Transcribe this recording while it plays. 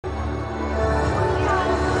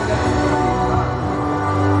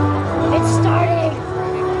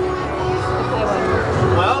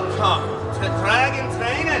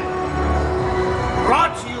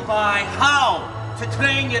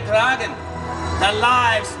the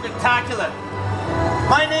live spectacular.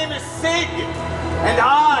 My name is Sig, and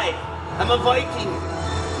I am a Viking.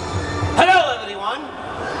 Hello, everyone.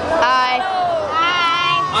 Hi.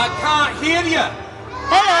 I can't hear you.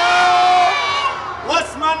 Hello.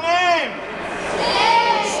 What's my name?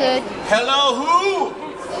 Sid. Hello, who?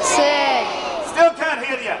 Sid. Still can't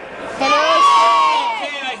hear you. Hello,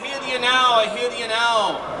 Okay, I hear you now. I hear you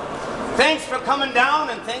now. Thanks for coming down,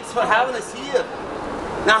 and thanks for having us here.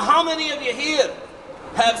 Now, how many of you here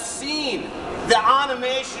have seen the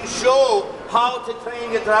animation show, How to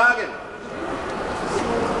Train Your Dragon?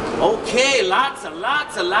 Okay, lots and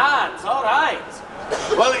lots and lots. All right.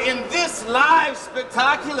 Well, in this live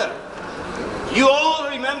spectacular, you all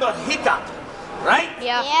remember Hiccup, right?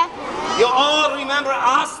 Yeah. You all remember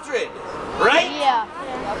Astrid, right?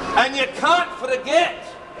 Yeah. And you can't forget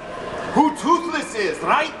who Toothless is,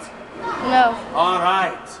 right? No. All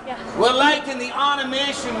right. Yeah. Well, like in the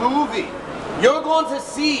animation movie, you're going to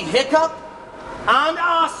see Hiccup and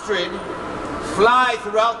Astrid fly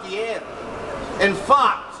throughout the air. In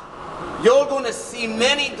fact, you're going to see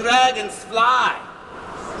many dragons fly.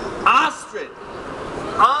 Astrid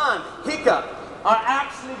and Hiccup are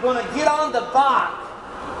actually going to get on the back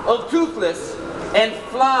of Toothless and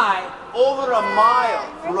fly over a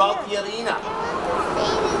mile throughout the arena.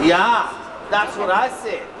 Yeah, that's what I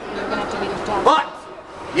said. But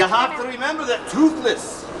you have to remember that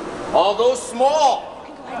Toothless, although small,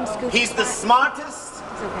 he's the smartest,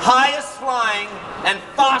 highest flying, and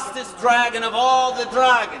fastest dragon of all the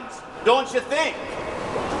dragons. Don't you think?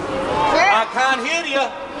 I can't hear you.